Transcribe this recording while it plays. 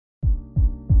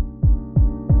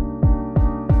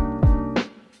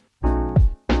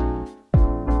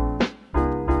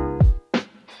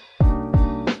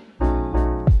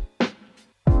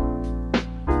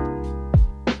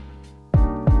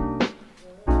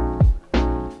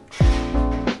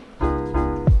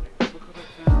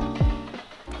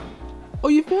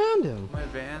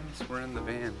were in the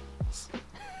van. Nice.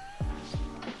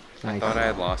 I thought I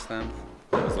had lost them.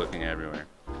 I was looking everywhere.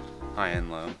 High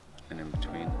and low and in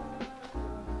between.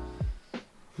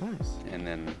 Nice. And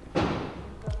then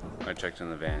I checked in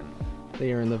the van.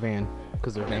 They are in the van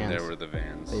because they're vans. And there were the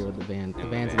vans. They were the van. The In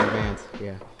the vans van. in the vans.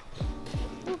 Yeah.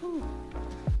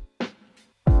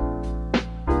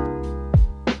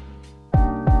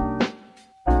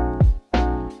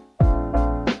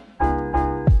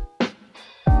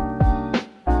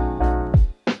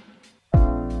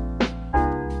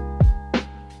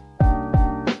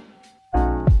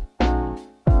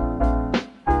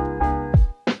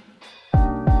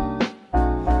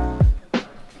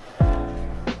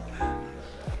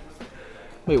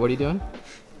 Wait, what are you doing?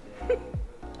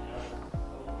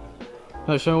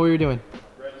 No, show me what you're doing.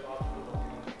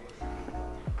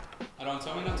 I don't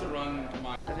tell me not to run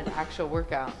my. I have an actual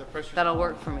workout that'll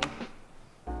work for me.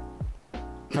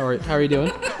 How are you doing?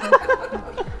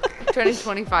 Turning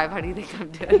 25, how do you think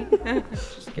I'm doing?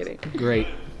 Just kidding. Great.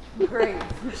 Great.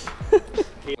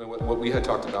 What we had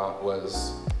talked about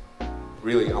was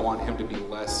really I want him to be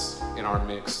less in our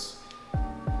mix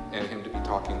and him to be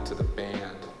talking to the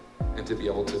band and to be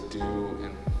able to do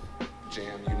and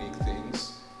jam unique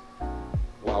things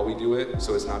while we do it,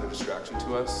 so it's not a distraction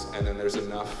to us, and then there's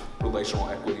enough relational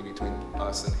equity between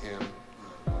us and him.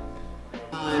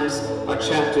 Sometimes our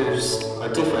chapters are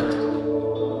different.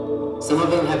 Some of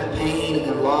them have pain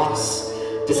and loss,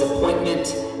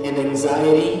 disappointment and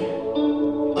anxiety.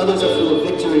 Others are full of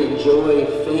victory and joy,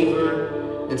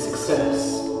 favor and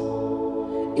success.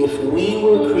 If we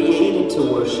were created to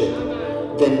worship,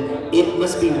 then it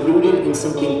must be rooted in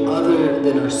something other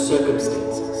than our circumstances.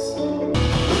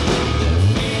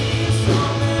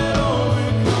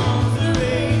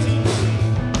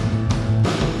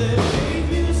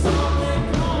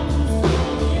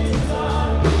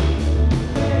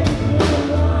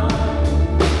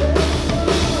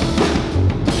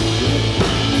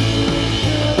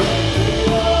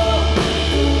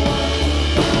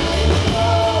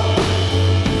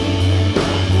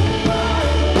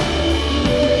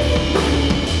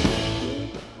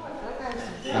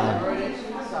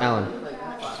 Alan.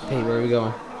 Hey, where are we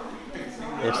going?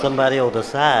 If somebody will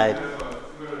decide,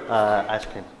 ice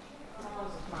cream.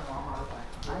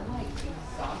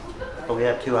 But we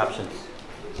have two options.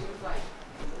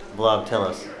 Vlog, tell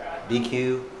us.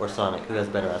 BQ or Sonic? Who has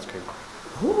better ice cream?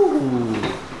 Ooh,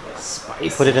 spicy.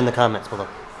 Put it in the comments below.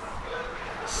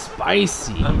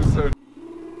 Spicy. I'm so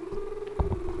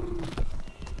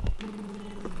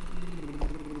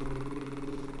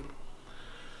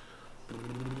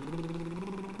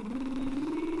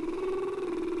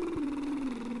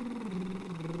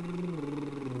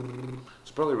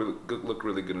It's probably look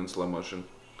really good in slow motion.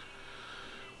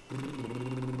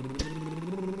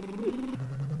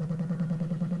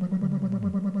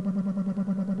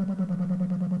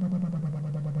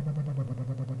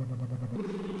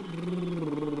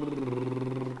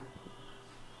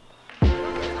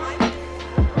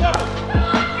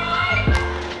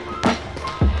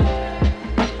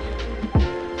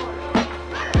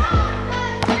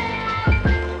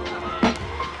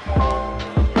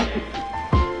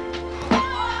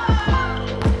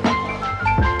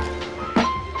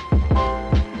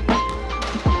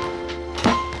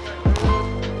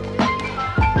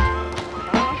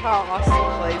 How Austin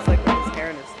plays like with his hair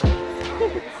in his thing.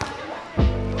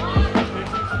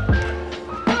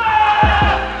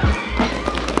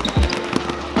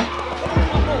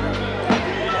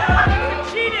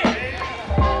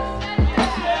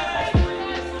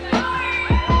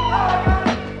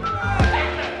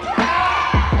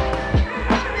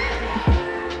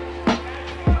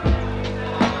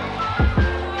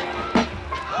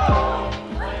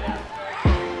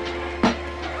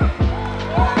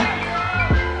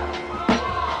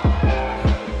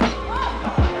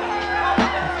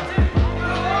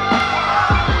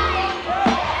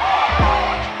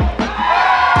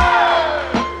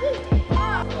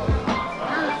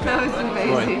 That was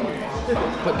amazing.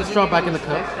 Put the straw back in the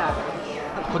cup.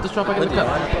 Put the straw back in the cup.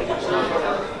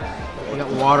 I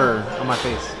got water on my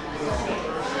face.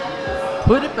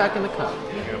 Put it back in the cup.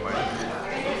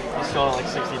 He's still like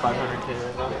 6,500 K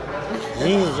right now.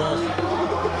 Jesus.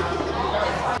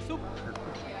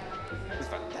 He's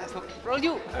fantastic. Bro,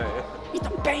 you. He's the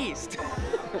best.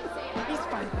 He's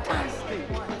fantastic.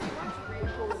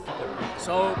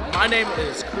 So, my name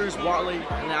is Cruz Watley,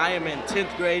 and I am in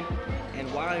 10th grade,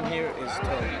 and why I'm here is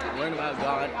to learn about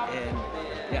God, and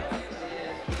yeah.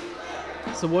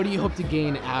 So what do you hope to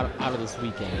gain out of this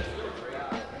weekend?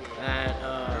 And,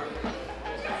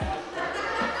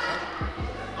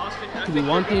 Could be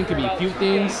one thing, could be a few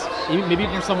things, maybe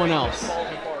for someone else.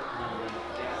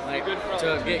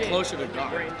 to get closer to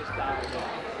God.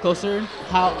 Closer?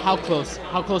 How close?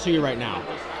 How close are you right now?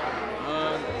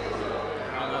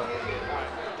 I don't know.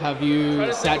 Have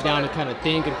you sat down to kind of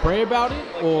think and pray about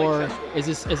it, or is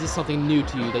this something new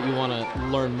to you that you want to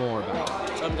learn more about?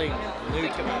 Something new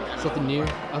to me. Something new?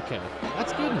 Okay,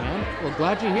 that's good, man. Well,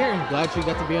 glad you're here. Glad you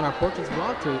got to be on our Portraits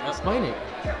vlog to explain it.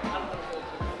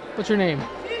 What's your name?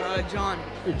 John.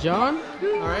 You're John?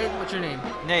 All right. What's your name?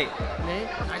 Nate. Nate.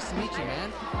 Nice to meet you, man.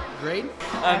 Grade?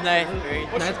 Ninth grade.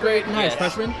 Ninth grade. Nice. Yes.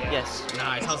 Freshman? Yes.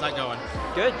 Nice. How's that going?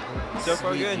 Good. So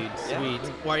far, Sweet, good. dude. Yeah.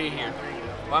 Sweet. Why are you here?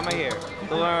 Why am I here?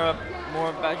 To learn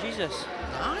more about Jesus.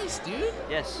 Nice, dude.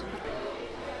 Yes.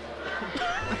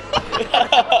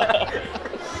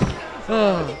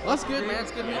 Oh, that's good, man.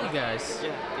 It's good meeting you guys.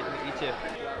 Yeah. Good to meet you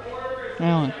too.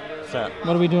 Alan, What's up?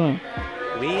 what are we doing?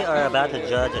 We are about to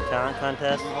judge a talent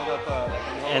contest,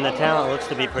 and the talent looks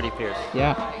to be pretty fierce.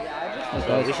 Yeah, it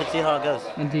So we does. should see how it goes.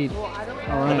 Indeed. All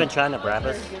They've been right. trying to bribe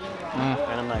us,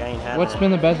 and I'm like, I ain't having What's it. been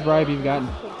the best bribe you've gotten?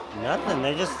 Nothing.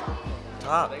 They just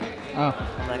talk. Oh,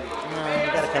 I'm like, no,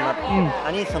 you gotta come up.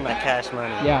 I need some of that cash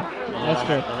money. yeah, And that's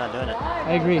they're true. not doing it.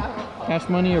 I agree. Cash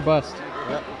money or bust.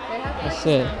 Yep. That's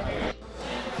it.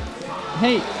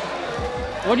 Hey,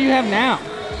 what do you have now?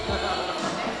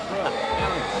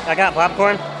 I got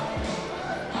popcorn,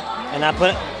 and I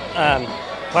put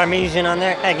Parmesan on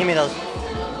there. Hey, give me those.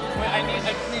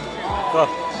 Go.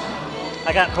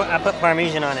 I put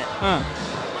Parmesan on it. Huh.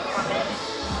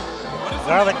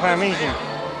 Garlic Parmesan.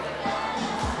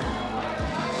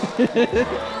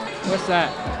 What's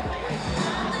that?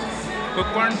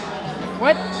 Popcorn?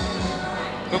 What?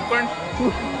 Popcorn?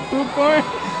 Food corn?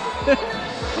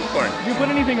 Popcorn. Did you put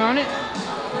anything on it?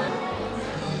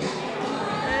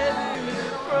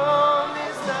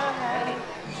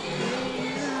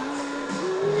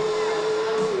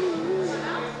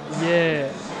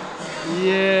 Yeah.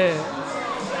 Yeah.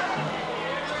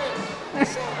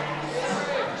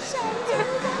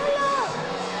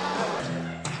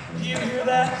 Do you hear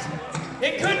that?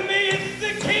 It couldn't be. It's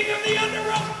the king of the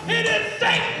underworld. It is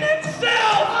Satan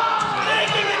himself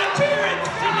making an appearance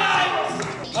tonight.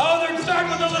 Oh, they're starting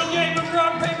with a little game of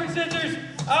rock, paper, scissors.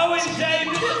 Oh, and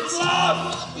David is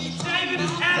lost. David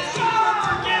is asking for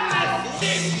forgiveness.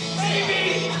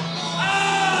 Maybe.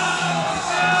 Oh,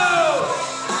 no.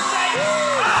 Satan.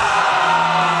 Oh,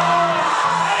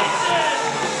 Satan.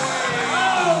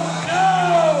 Oh, no.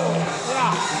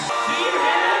 Do you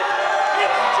hear it?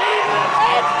 It's Jesus!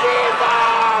 It's Jesus!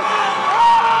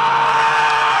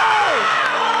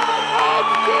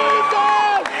 It's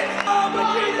Jesus! Oh, but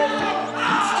Jesus!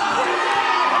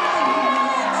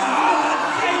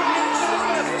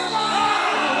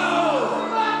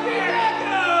 Oh, here it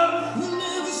comes!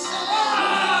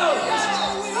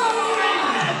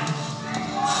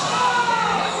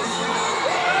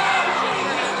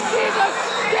 Jesus!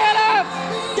 Get up!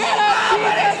 Get up,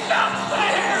 Jesus! Stop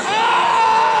there!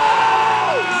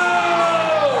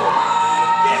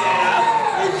 Give it up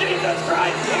for Jesus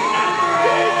Christ of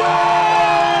Nazareth!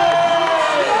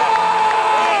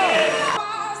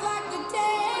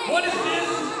 What is this?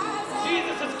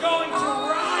 Jesus is going to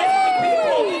rise the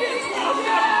people that is lost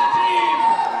on his team!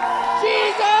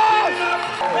 Jesus!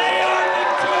 They are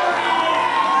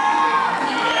victorious!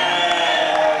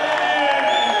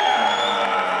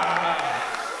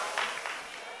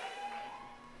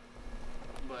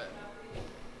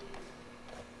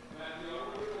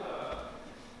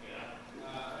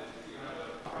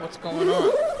 What's going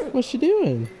on? What's you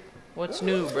doing? What's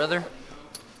new, brother?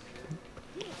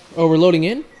 Oh, we're loading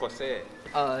in? Jose.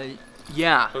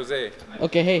 Yeah. Jose.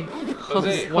 Okay, hey.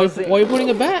 Jose. Why are you putting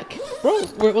it back? Bro,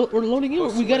 we're loading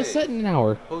in. We got a Jose. set in an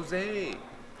hour. Jose.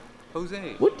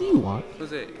 Jose. What do you want?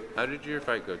 Jose, how did your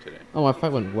fight go today? Oh, my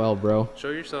fight went well, bro. Show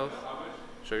yourself.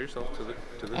 Show yourself to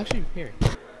the Actually, here.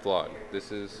 vlog.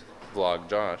 This is Vlog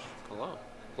Josh. Hello.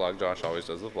 Vlog Josh always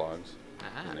does the vlogs.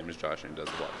 Ah. His name is Josh and he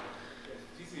does the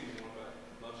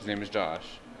vlogs. His name is Josh.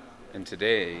 And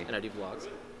today, And I do vlogs.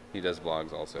 he does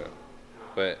vlogs also.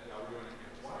 But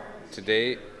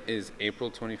today is April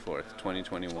 24th,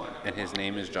 2021, and his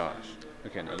name is Josh.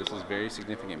 Okay, now this is very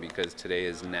significant because today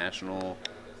is National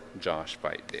Josh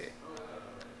Fight Day.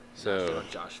 So,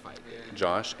 Josh fight.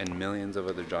 Josh and millions of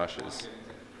other Joshes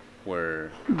were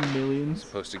Millions.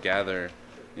 supposed to gather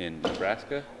in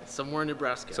Nebraska, Somewhere in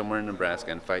Nebraska. somewhere in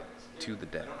Nebraska, and fight to the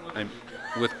death.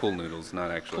 With pool noodles, not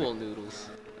actually. Cool noodles.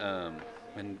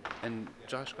 And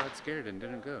Josh got scared and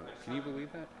didn't go. Can you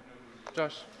believe that?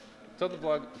 Josh, tell the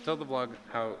vlog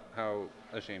how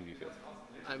ashamed you feel.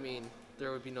 I mean,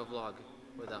 there would be no vlog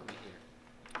without me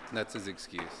here. That's his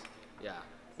excuse. Yeah.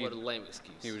 He- What a lame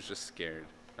excuse. He was just scared.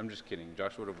 I'm just kidding.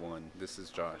 Josh would have won. This is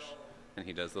Josh. and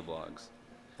he does the vlogs.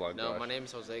 Vlog No, Josh. my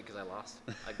name's Jose because I lost.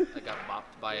 I got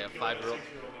bopped by a 5-year-old.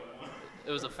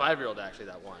 It was a 5-year-old actually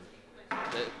that won.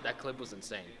 That clip was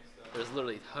insane. There's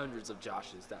literally hundreds of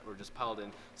Joshes that were just piled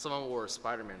in. Someone wore a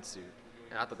Spider-Man suit,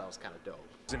 and I thought that was kind of dope.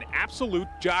 It's an absolute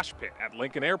Josh pit at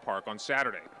Lincoln Air Park on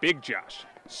Saturday. Big Josh,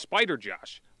 Spider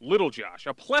Josh, Little Josh,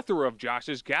 a plethora of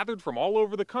Joshes gathered from all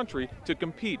over the country to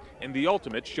compete in the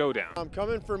ultimate showdown. I'm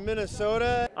coming from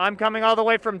Minnesota. I'm coming all the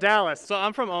way from Dallas. So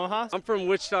I'm from Omaha. I'm from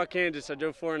Wichita, Kansas. I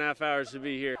drove 4.5 hours to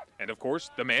be here. And of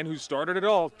course, the man who started it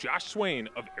all, Josh Swain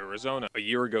of Arizona. A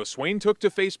year ago, Swain took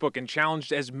to Facebook and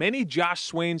challenged as many Josh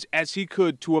Swains as he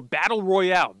could to a battle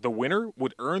royale. The winner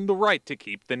would earn the right to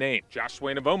keep the name. Josh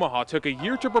Swain of Omaha took a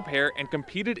year to prepare and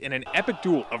competed in an epic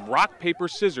duel of rock, paper,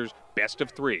 scissors, best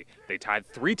of 3. They tied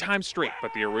 3 times straight,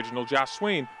 but the original Josh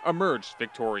Swain emerged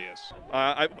victorious.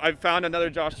 I found another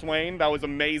Josh Swain. That was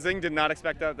amazing. Did not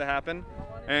expect that to happen.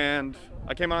 And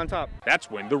I came out on top. That's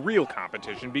when the real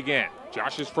competition began.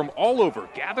 Joshes from all over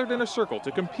gathered in a circle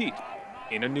to compete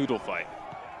in a noodle fight.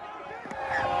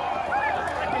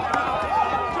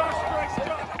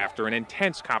 After an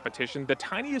intense competition, the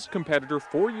tiniest competitor,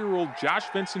 4-year-old Josh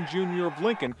Vincent Jr. of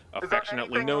Lincoln,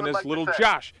 affectionately known as Little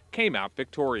Josh, came out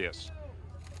victorious.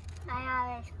 I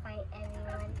always fight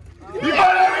everyone. You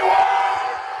fight everyone!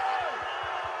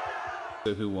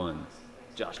 So who won?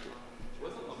 Josh did.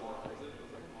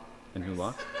 And who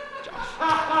lost? Josh.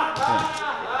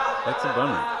 Yeah. That's a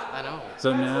bummer. I know.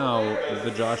 So now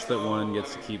the Josh that won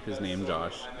gets to keep his name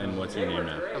Josh. And what's your name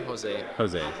now? I'm Jose.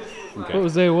 Jose. Okay.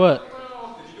 Jose what?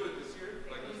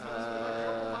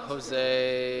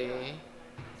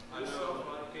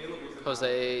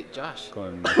 Jose Josh.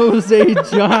 Jose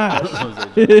Josh.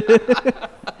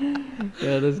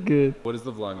 Yeah, that's good. What does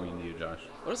the vlog mean to you, Josh?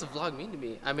 What does the vlog mean to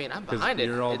me? I mean, I'm behind it.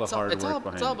 You're all the hard work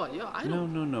behind It's all about, I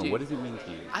don't. No. Dude, What does it mean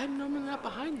to you? I'm normally not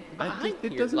behind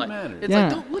It here. doesn't like, matter. It's Yeah.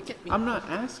 like, don't look at me. I'm not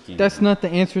asking. That's not the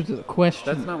answer to the question.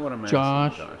 That's not what I'm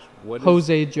Josh. asking, Josh. What is,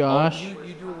 Jose Josh. You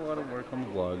do a lot of work on the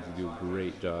vlogs. You do a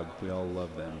great job. We all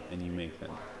love them, and you make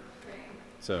them.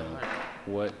 So,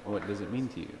 what does it mean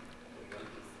to you?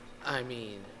 I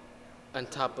mean, on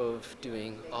top of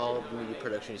doing all the media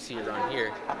production you see around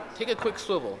here, take a quick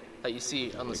swivel that you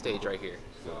see on the stage right here.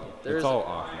 It's all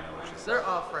off now. They're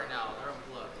off right now. They're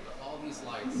unplugged. But all these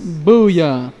lights.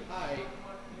 Booyah. I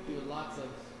do lots of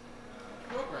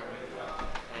programming.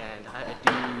 And I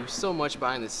do so much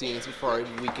behind the scenes before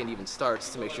every weekend even starts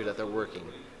to make sure that they're working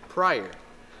prior.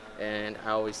 And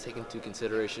I always take into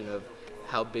consideration of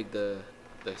how big the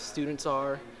students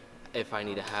are, if I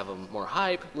need to have them more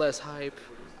hype, less hype.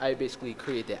 I basically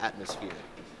create the atmosphere.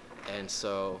 And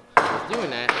so with doing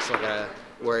that, I still gotta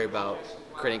worry about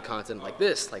creating content like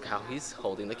this, like how he's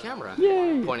holding the camera,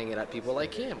 Yay. pointing it at people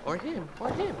like him, or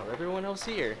everyone else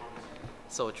here.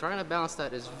 So trying to balance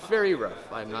that is very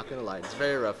rough. I'm not gonna lie, it's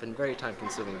very rough and very time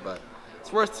consuming, but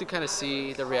it's worth to kind of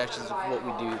see the reactions of what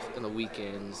we do in the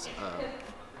weekends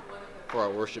for our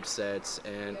worship sets,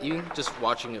 and even just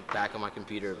watching it back on my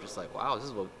computer, just like, wow, this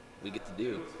is what we get to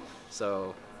do.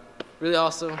 So really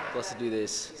awesome, blessed to do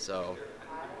this. So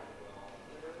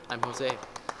I'm Jose.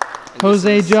 And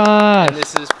Jose Josh. And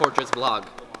this is Portraits Vlog.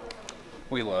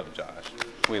 We love Josh.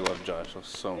 We love Josh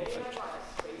so much.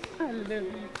 I love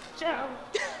you, Joe.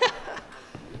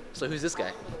 So who's this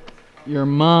guy? Your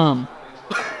mom.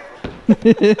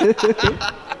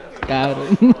 Got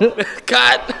him.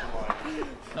 Cut.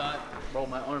 Roll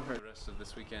my arm for the rest of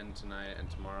this weekend, tonight, and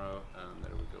tomorrow,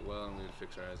 that it would go well, and we would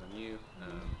fix our eyes on you,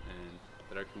 and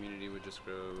that our community would just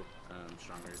grow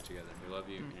stronger together. We love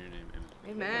you. In your name,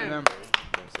 amen. Amen.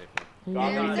 Go safely.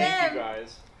 God, thank you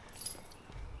guys.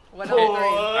 What I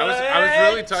was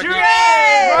really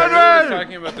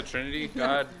talking about the Trinity.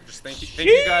 God, just thank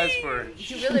you guys for.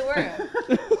 You really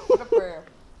were.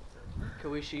 Can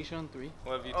we sheesh on 3?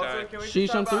 Love you, Also, Ty. can we Sheesh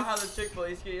just on talk about 3? how the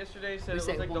Chick-fil-A skit yesterday said We it was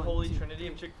say like the 1, Holy 2, Trinity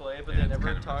of Chick-fil-A, but Yeah, they it's never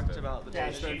kind of talked messed up. about the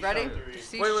Trinity. Ready?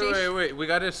 Wait. We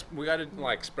gotta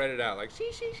like spread it out, like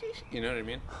sheesh. You know what I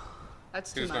mean?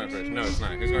 That's too Who's much. going first? No, it's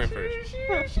not. Who's going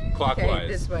first? Clockwise. Okay,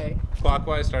 this way.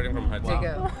 Clockwise, starting from Hudson. Okay,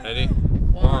 go. Ready?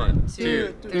 1,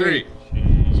 2, 2, 3. 3.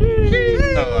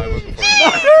 Oh, I went before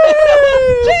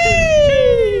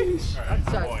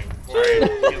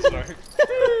you. Sorry.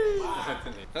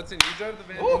 Hudson, you drive the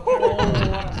van.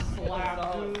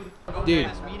 Dude,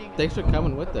 thanks for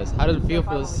coming with us. How does it feel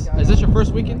for this? Is this your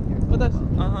first weekend with us?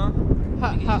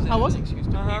 How was it? He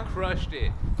crushed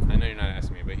it. I know you're not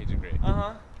asking me, but he did great.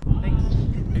 Thanks.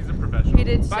 He's a professional. He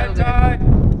did so Bye, good. Ty.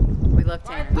 We love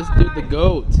Tanner. This dude, the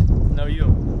goat. No,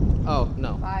 you. Oh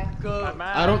no. Bye. Go.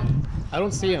 I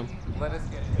don't see him. Let us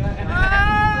get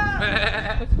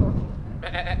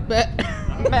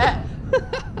it.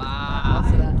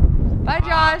 Bye,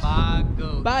 Josh.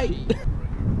 Bye.